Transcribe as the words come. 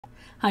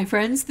Hi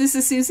friends, this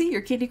is Suzy, your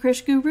Candy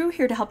Crush guru,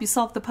 here to help you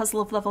solve the puzzle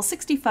of level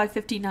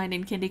 6559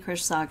 in Candy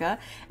Crush Saga.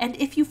 And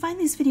if you find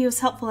these videos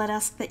helpful, I'd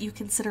ask that you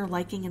consider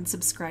liking and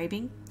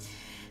subscribing.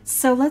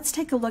 So let's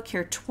take a look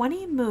here.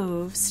 20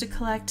 moves to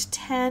collect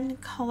 10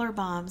 color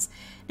bombs.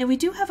 Now we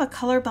do have a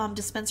color bomb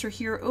dispenser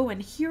here, oh,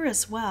 and here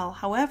as well.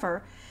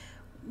 However,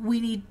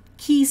 we need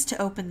keys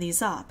to open these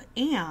up.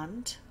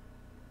 And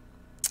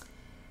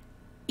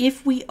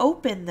if we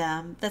open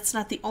them, that's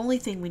not the only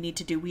thing we need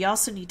to do. We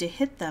also need to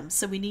hit them.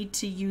 So we need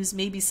to use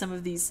maybe some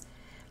of these,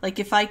 like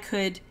if I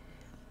can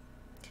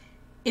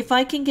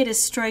get a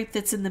stripe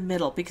that's in the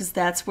middle, because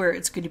that's where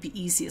it's going to be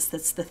easiest.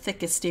 That's the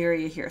thickest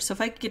area here. So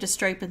if I could get a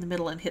stripe in the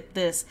middle and hit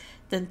this,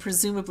 then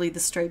presumably the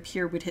stripe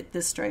here would hit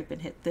this stripe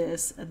and hit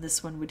this, and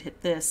this one would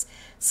hit this.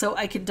 So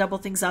I can double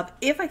things up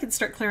if I can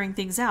start clearing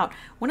things out.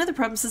 One of the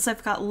problems is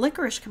I've got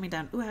licorice coming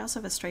down. Ooh, I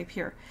also have a stripe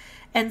here.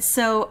 And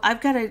so I've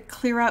got to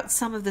clear out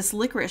some of this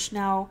licorice.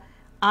 Now,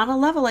 on a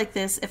level like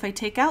this, if I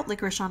take out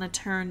licorice on a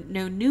turn,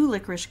 no new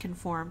licorice can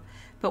form.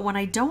 But when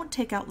I don't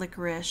take out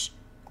licorice,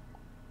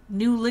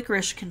 new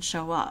licorice can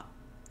show up.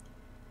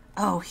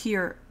 Oh,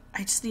 here,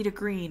 I just need a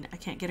green. I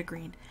can't get a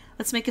green.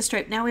 Let's make a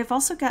stripe. Now we've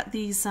also got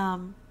these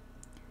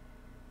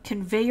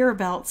conveyor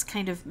belts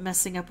kind of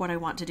messing up what I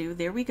want to do.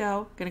 There we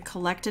go. Going to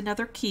collect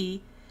another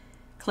key.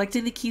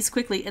 Collecting the keys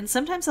quickly. And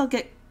sometimes I'll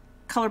get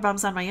color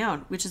bombs on my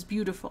own, which is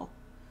beautiful.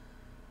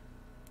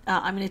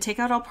 I'm going to take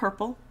out all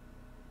purple.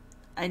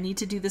 I need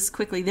to do this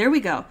quickly. There we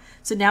go.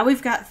 So now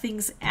we've got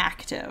things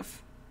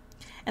active.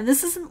 And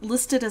this isn't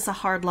listed as a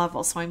hard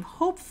level, so I'm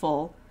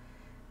hopeful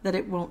that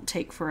it won't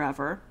take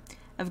forever.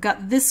 I've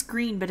got this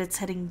green, but it's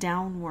heading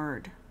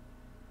downward.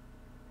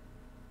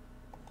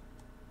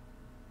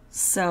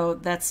 So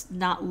that's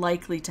not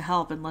likely to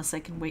help unless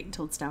I can wait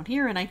until it's down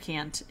here, and I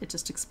can't. It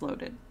just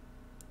exploded.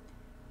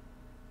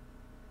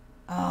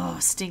 Oh,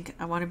 stink.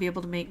 I want to be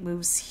able to make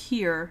moves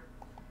here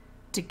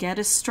to get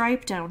a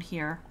stripe down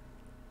here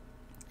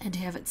and to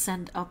have it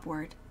send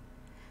upward.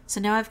 So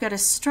now I've got a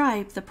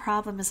stripe. The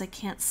problem is I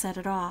can't set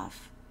it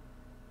off.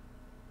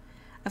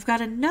 I've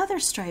got another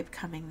stripe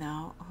coming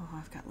though. Oh,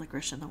 I've got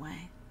licorice in the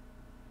way.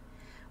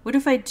 What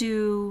if I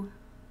do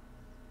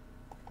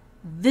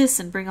this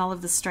and bring all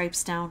of the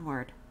stripes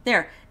downward?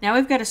 There, now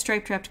I've got a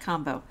stripe trapped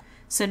combo.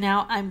 So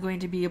now I'm going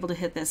to be able to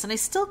hit this. And I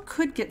still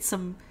could get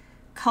some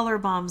color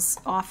bombs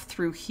off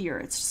through here.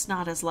 It's just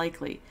not as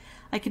likely.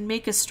 I can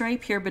make a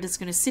stripe here, but it's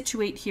going to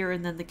situate here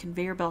and then the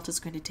conveyor belt is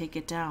going to take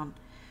it down.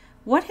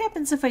 What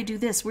happens if I do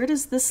this? Where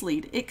does this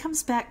lead? It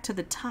comes back to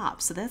the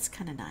top, so that's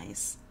kind of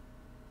nice.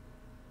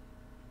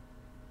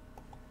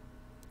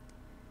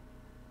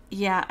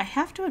 Yeah, I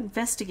have to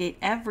investigate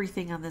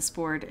everything on this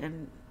board,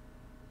 and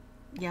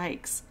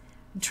yikes.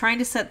 I'm trying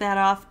to set that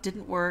off,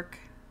 didn't work.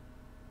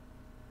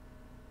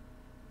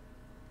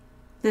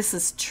 This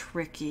is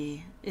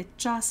tricky. It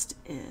just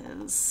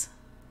is.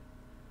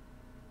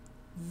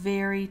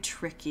 Very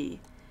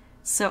tricky.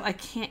 So I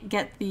can't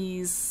get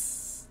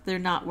these. They're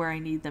not where I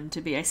need them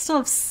to be. I still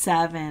have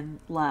 7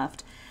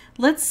 left.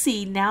 Let's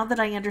see, now that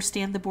I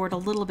understand the board a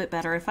little bit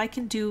better, if I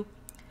can do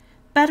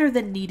better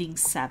than needing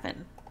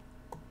 7.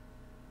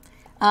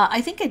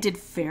 I think I did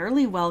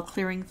fairly well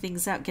clearing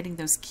things out, getting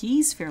those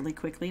keys fairly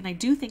quickly, and I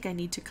do think I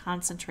need to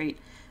concentrate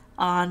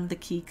on the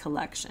key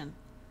collection.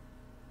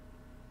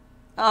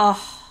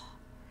 Oh,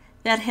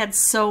 that had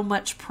so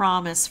much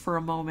promise for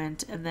a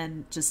moment and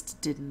then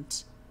just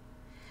didn't.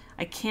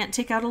 I can't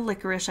take out a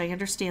licorice, I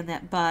understand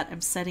that, but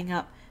I'm setting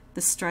up the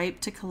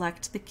stripe to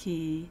collect the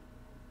key.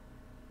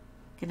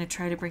 Gonna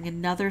try to bring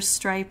another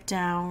stripe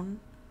down.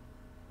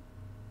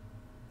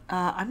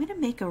 I'm gonna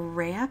make a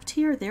wrapped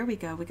here. There we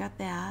go, we got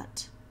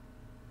that.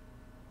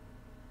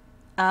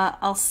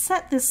 I'll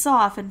set this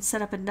off and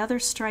set up another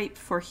stripe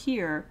for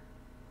here.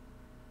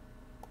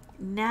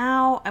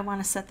 Now I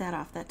want to set that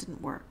off. That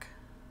didn't work.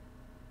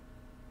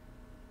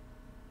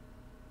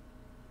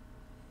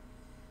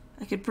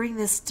 I could bring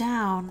this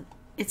down.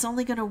 It's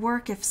only going to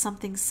work if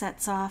something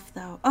sets off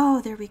though.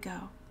 Oh, there we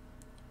go.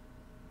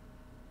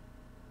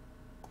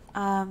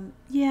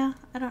 Yeah,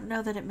 I don't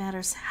know that it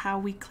matters how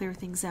we clear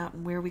things out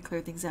and where we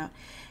clear things out.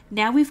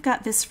 Now we've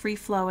got this free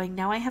flowing.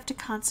 Now I have to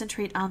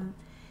concentrate on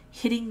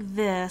hitting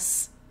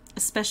this,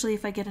 especially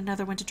if I get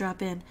another one to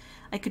drop in.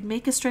 I could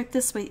make a stripe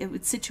this way. It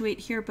would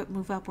situate here but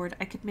move upward.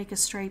 I could make a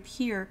stripe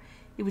here.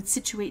 It would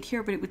situate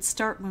here but it would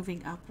start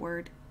moving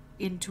upward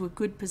into a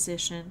good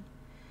position.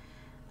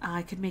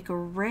 I could make a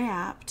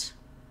wrapped.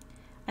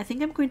 I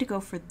think I'm going to go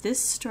for this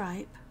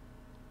stripe.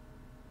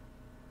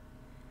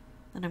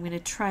 Then I'm going to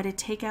try to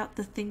take out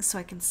the thing so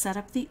I can set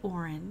up the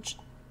orange.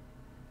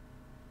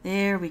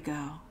 There we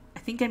go. I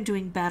think I'm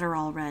doing better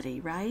already,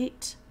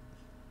 right?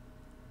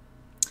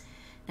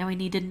 Now I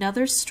need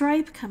another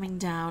stripe coming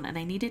down, and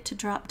I need it to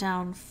drop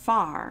down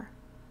far.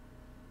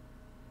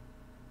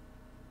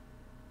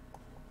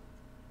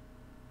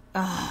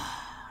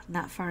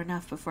 Not far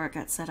enough before it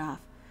got set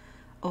off.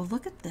 Oh,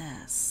 look at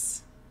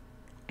this.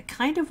 I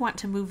kind of want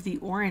to move the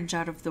orange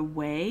out of the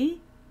way,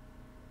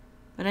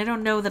 but I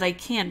don't know that I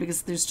can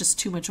because there's just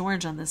too much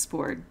orange on this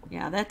board.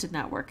 Yeah, that did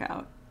not work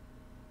out.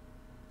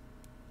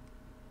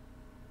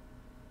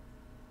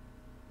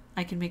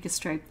 I can make a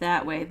stripe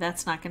that way.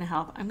 That's not going to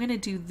help. I'm going to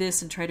do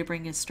this and try to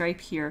bring a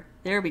stripe here.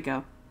 There we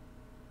go.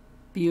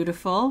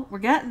 Beautiful. We're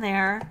getting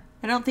there.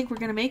 I don't think we're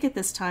going to make it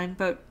this time,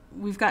 but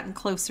we've gotten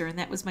closer, and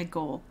that was my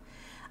goal.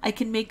 I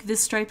can make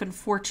this stripe.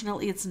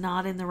 Unfortunately, it's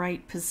not in the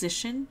right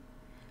position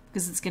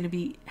because it's going to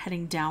be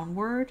heading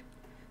downward.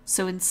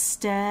 So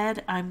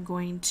instead, I'm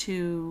going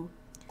to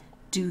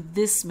do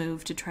this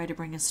move to try to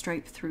bring a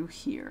stripe through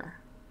here.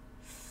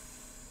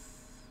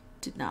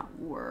 Did not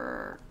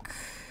work.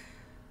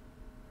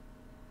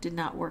 Did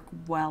not work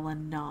well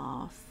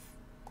enough.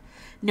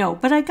 No,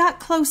 but I got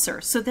closer,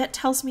 so that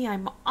tells me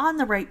I'm on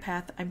the right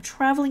path. I'm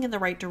traveling in the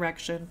right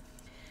direction.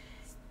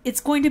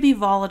 It's going to be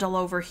volatile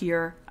over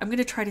here. I'm going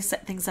to try to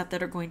set things up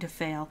that are going to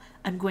fail.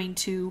 I'm going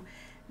to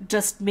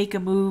just make a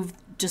move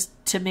just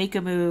to make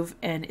a move,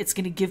 and it's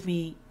going to give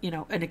me, you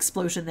know, an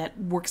explosion that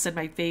works in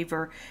my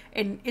favor.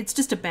 And it's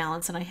just a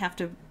balance, and I have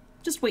to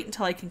just wait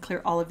until I can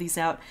clear all of these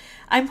out.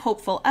 I'm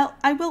hopeful.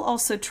 I will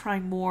also try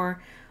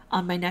more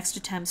on my next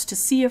attempts to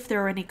see if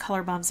there are any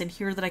color bombs in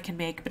here that I can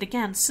make. But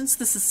again, since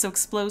this is so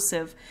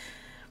explosive,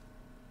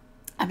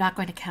 I'm not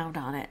going to count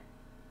on it.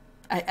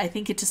 I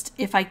think it just,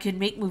 if I can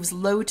make moves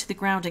low to the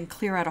ground and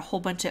clear out a whole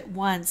bunch at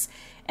once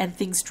and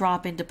things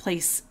drop into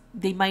place,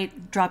 they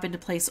might drop into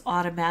place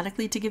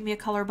automatically to give me a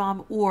color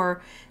bomb,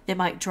 or they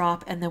might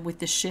drop and then with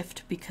the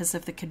shift because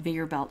of the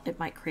conveyor belt, it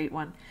might create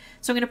one.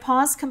 So I'm going to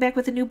pause, come back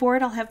with a new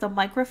board. I'll have the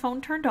microphone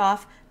turned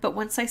off, but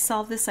once I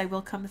solve this, I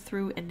will come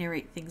through and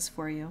narrate things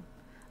for you.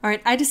 All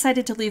right, I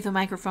decided to leave the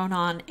microphone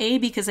on, A,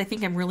 because I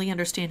think I'm really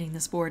understanding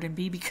this board, and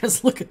B,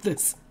 because look at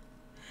this.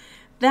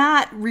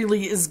 That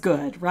really is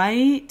good,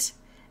 right?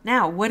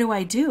 Now, what do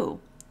I do?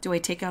 Do I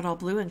take out all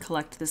blue and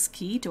collect this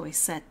key? Do I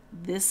set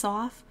this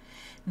off?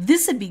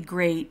 This would be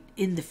great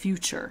in the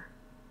future.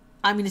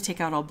 I'm going to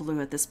take out all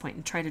blue at this point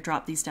and try to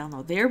drop these down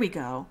low. There we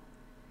go.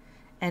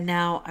 And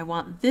now I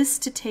want this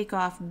to take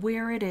off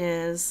where it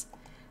is.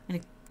 I'm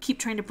going to keep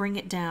trying to bring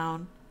it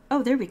down.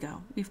 Oh, there we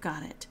go. We've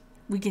got it.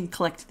 We can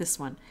collect this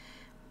one.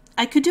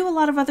 I could do a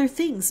lot of other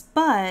things,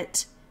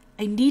 but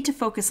I need to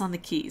focus on the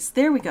keys.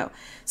 There we go.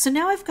 So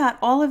now I've got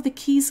all of the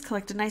keys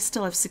collected and I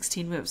still have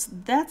 16 moves.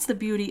 That's the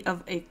beauty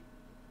of a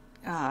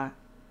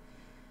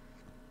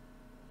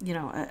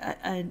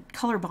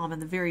color bomb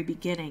in the very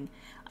beginning.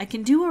 I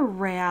can do a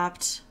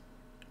wrapped,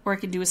 or I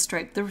can do a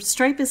stripe. The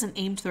stripe isn't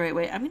aimed the right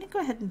way. I'm going to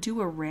go ahead and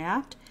do a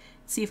wrapped,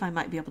 see if I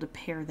might be able to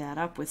pair that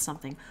up with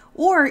something,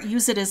 or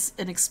use it as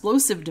an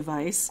explosive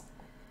device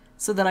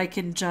so that I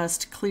can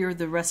just clear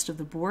the rest of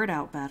the board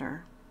out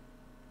better.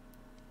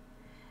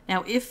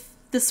 Now, if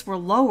this were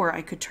lower,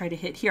 I could try to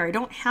hit here. I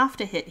don't have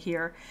to hit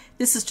here.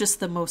 This is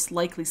just the most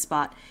likely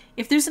spot.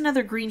 If there's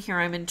another green here,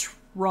 I'm in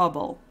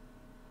trouble.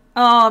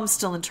 Oh, I'm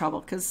still in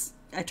trouble because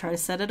I try to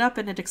set it up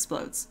and it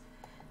explodes.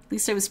 At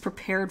least I was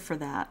prepared for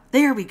that.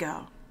 There we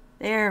go.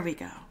 There we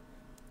go.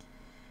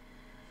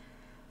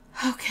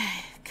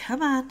 Okay,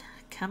 come on.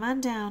 Come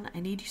on down. I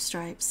need you,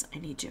 stripes. I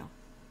need you.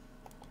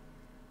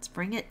 Let's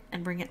bring it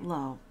and bring it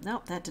low.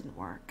 Nope, that didn't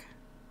work.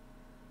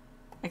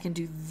 I can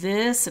do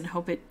this and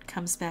hope it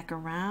comes back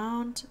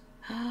around.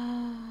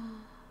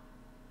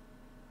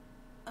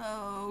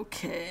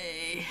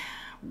 Okay.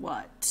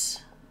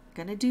 What?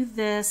 Gonna do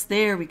this.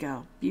 There we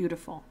go.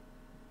 Beautiful.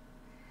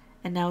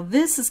 And now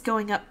this is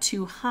going up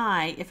too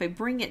high. If I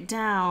bring it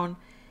down,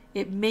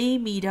 it may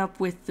meet up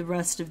with the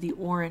rest of the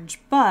orange,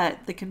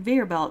 but the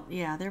conveyor belt,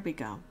 yeah, there we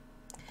go.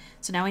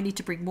 So now I need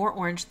to bring more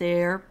orange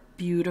there.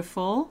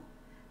 Beautiful.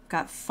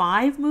 Got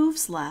 5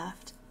 moves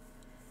left.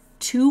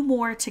 2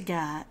 more to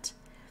get.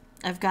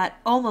 I've got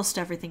almost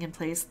everything in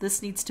place.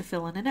 This needs to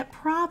fill in, and it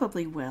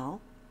probably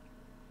will.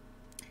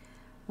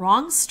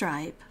 Wrong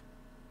stripe.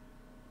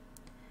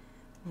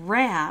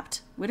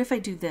 Wrapped. What if I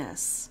do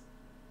this?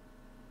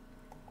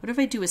 What if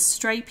I do a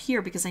stripe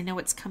here because I know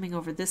it's coming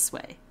over this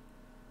way?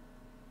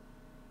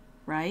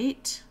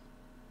 Right?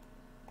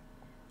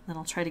 Then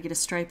I'll try to get a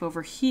stripe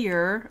over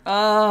here.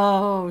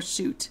 Oh,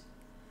 shoot.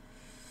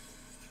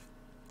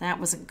 That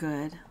wasn't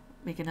good.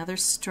 Make another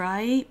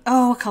stripe.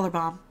 Oh, a color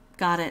bomb.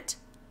 Got it.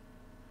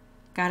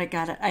 Got it,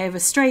 got it. I have a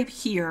stripe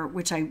here,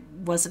 which I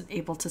wasn't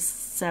able to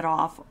set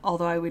off,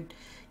 although I would,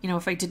 you know,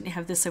 if I didn't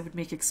have this, I would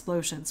make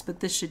explosions, but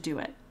this should do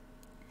it.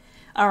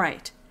 All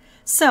right,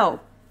 so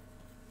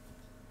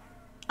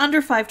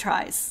under 5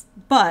 tries,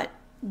 but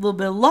a little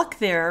bit of luck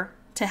there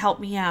to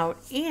help me out,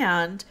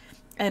 and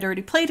I had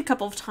already played a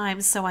couple of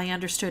times, so I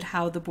understood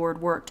how the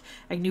board worked.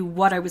 I knew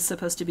what I was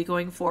supposed to be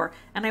going for,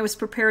 and I was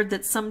prepared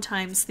that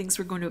sometimes things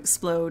were going to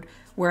explode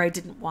where I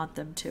didn't want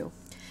them to.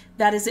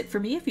 That is it for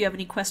me. If you have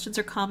any questions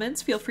or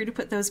comments, feel free to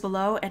put those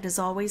below. And as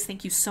always,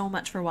 thank you so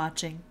much for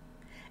watching.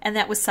 And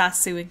that was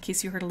Sasu, in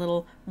case you heard a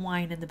little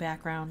whine in the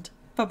background.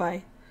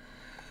 Bye-bye.